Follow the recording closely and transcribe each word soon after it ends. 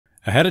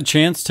I had a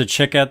chance to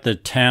check out the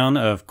town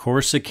of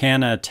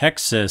Corsicana,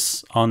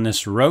 Texas on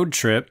this road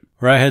trip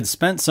where I had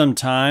spent some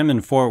time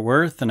in Fort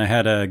Worth, and I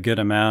had a good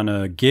amount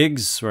of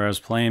gigs where I was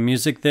playing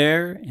music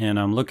there, and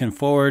I'm looking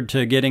forward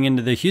to getting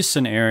into the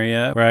Houston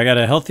area where I got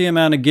a healthy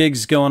amount of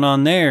gigs going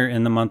on there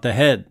in the month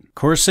ahead.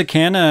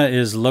 Corsicana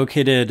is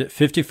located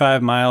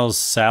 55 miles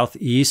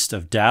southeast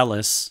of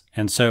Dallas,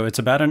 and so it's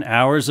about an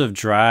hour's of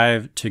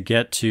drive to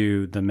get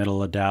to the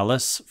middle of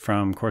Dallas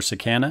from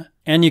Corsicana.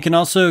 And you can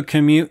also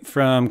commute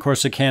from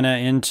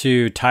Corsicana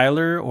into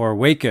Tyler or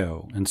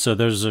Waco. And so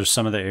those are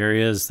some of the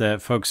areas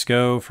that folks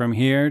go from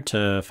here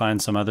to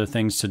find some other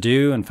things to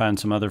do and find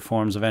some other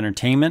forms of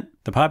entertainment.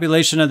 The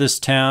population of this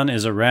town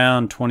is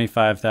around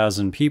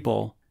 25,000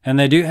 people. And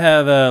they do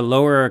have a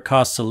lower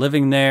cost of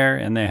living there,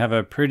 and they have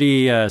a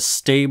pretty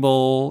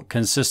stable,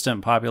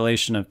 consistent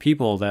population of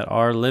people that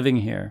are living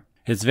here.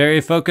 It's very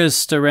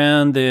focused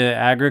around the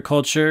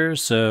agriculture,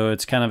 so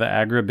it's kind of an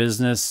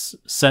agribusiness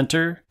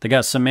center. They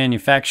got some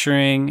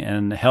manufacturing,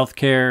 and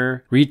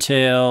healthcare,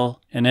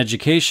 retail, and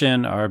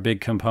education are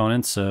big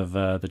components of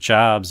the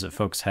jobs that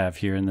folks have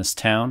here in this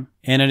town.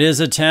 And it is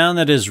a town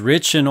that is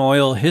rich in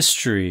oil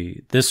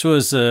history. This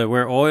was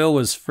where oil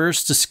was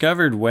first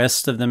discovered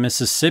west of the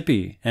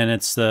Mississippi, and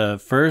it's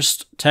the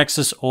first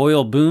Texas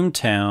oil boom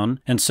town.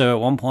 And so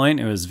at one point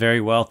it was very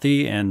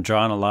wealthy and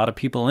drawn a lot of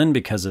people in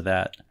because of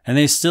that. And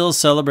they still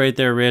celebrate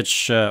their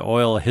rich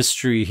oil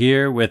history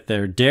here with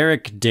their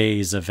Derrick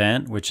Days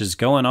event, which is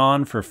going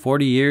on for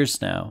 40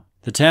 years now.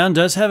 The town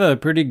does have a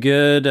pretty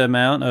good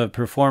amount of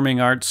performing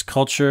arts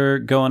culture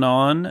going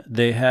on.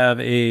 They have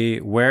a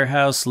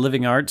warehouse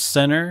living arts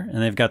center,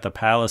 and they've got the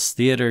Palace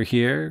Theater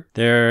here.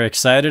 They're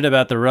excited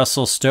about the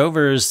Russell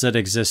Stovers that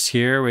exist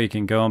here, where you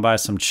can go and buy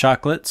some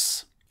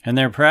chocolates. And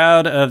they're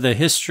proud of the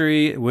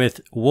history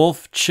with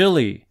Wolf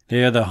Chili.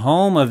 They are the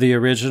home of the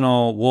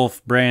original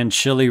Wolf brand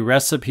chili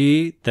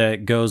recipe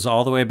that goes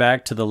all the way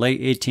back to the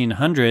late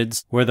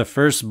 1800s, where the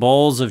first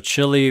bowls of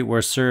chili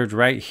were served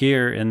right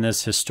here in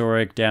this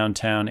historic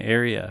downtown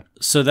area.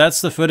 So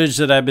that's the footage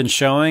that I've been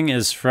showing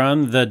is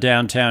from the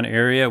downtown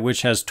area,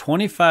 which has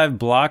 25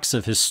 blocks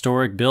of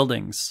historic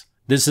buildings.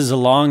 This is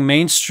along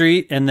Main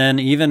Street, and then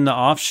even the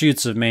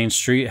offshoots of Main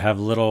Street have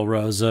little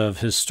rows of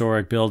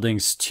historic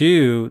buildings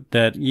too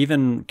that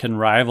even can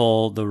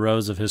rival the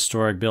rows of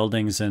historic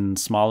buildings in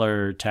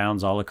smaller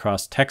towns all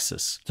across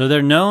Texas. So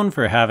they're known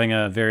for having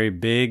a very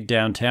big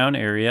downtown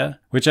area,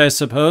 which I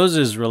suppose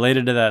is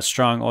related to that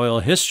strong oil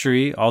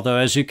history, although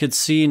as you could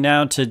see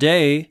now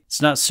today,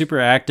 it's not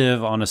super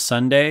active on a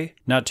Sunday.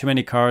 Not too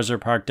many cars are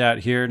parked out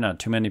here, not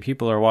too many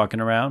people are walking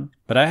around.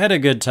 But I had a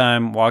good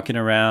time walking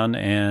around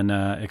and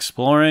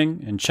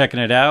exploring and checking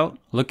it out,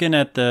 looking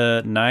at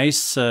the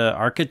nice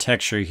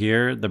architecture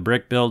here, the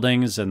brick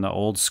buildings and the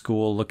old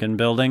school looking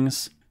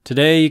buildings.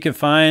 Today you can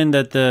find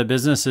that the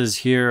businesses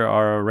here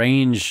are a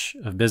range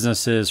of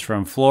businesses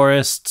from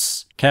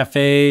florists,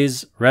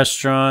 cafes,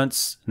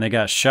 restaurants, and they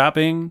got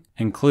shopping,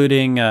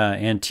 including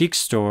antique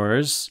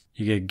stores.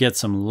 You could get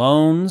some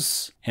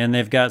loans, and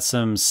they've got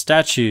some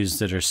statues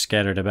that are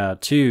scattered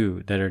about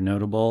too that are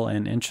notable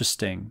and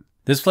interesting.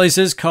 This place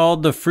is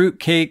called the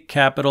fruitcake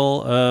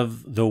capital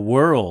of the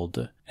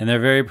world, and they're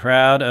very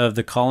proud of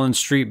the Collin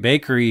Street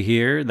Bakery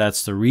here.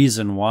 That's the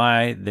reason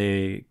why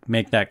they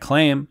make that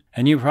claim.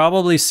 And you've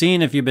probably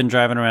seen, if you've been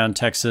driving around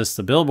Texas,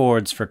 the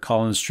billboards for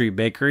Collin Street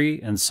Bakery,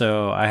 and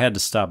so I had to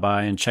stop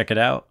by and check it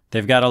out.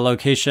 They've got a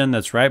location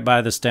that's right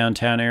by this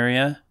downtown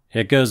area.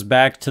 It goes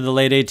back to the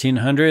late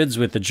 1800s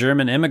with the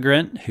German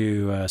immigrant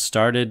who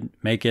started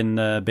making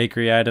the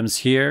bakery items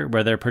here,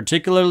 where they're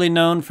particularly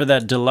known for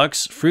that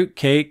deluxe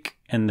fruitcake,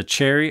 and the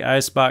cherry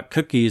ice box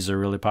cookies are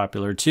really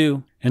popular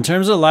too. In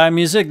terms of live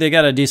music, they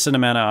got a decent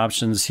amount of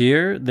options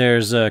here.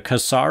 There's a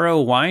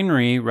Cassaro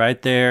Winery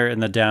right there in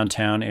the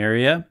downtown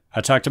area. I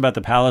talked about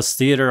the Palace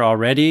Theater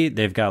already.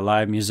 They've got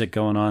live music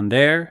going on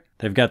there.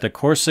 They've got the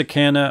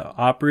Corsicana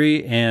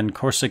Opry and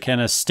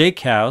Corsicana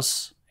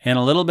Steakhouse. And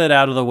a little bit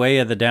out of the way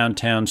of the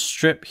downtown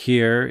strip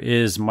here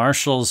is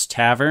Marshall's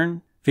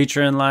Tavern,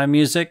 featuring live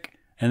music.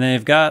 And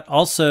they've got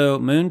also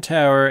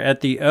Moontower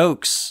at the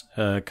Oaks,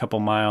 a couple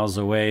miles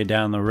away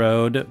down the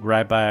road,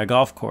 right by a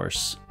golf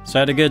course. So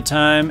I had a good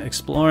time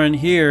exploring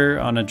here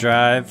on a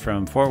drive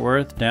from Fort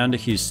Worth down to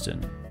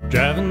Houston.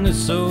 Driving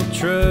this old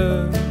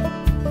truck,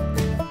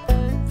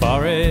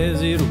 far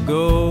as it'll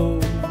go,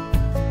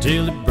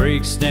 till it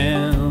breaks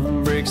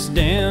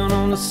down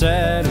on the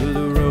side of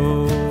the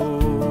road.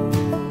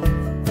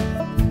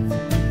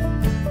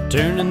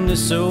 Turning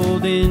this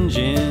old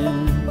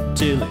engine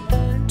till it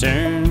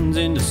turns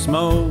into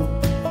smoke,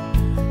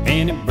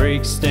 and it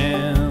breaks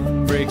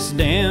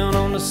down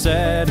on the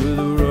side of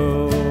the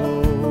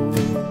road.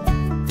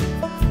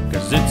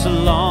 'Cause it's a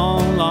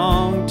long,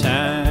 long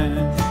time,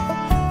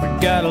 we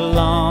got a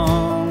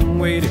long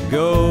way to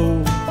go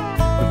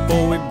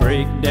before we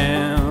break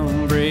down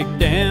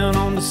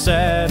on the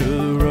side of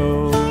the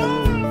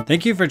road.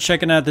 Thank you for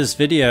checking out this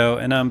video,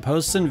 and I'm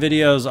posting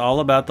videos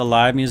all about the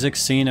live music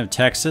scene of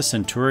Texas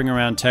and touring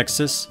around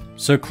Texas.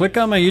 So click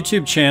on my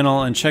YouTube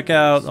channel and check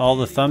out all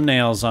the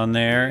thumbnails on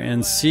there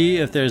and see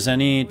if there's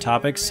any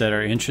topics that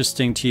are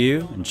interesting to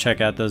you, and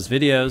check out those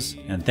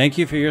videos. And thank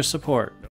you for your support.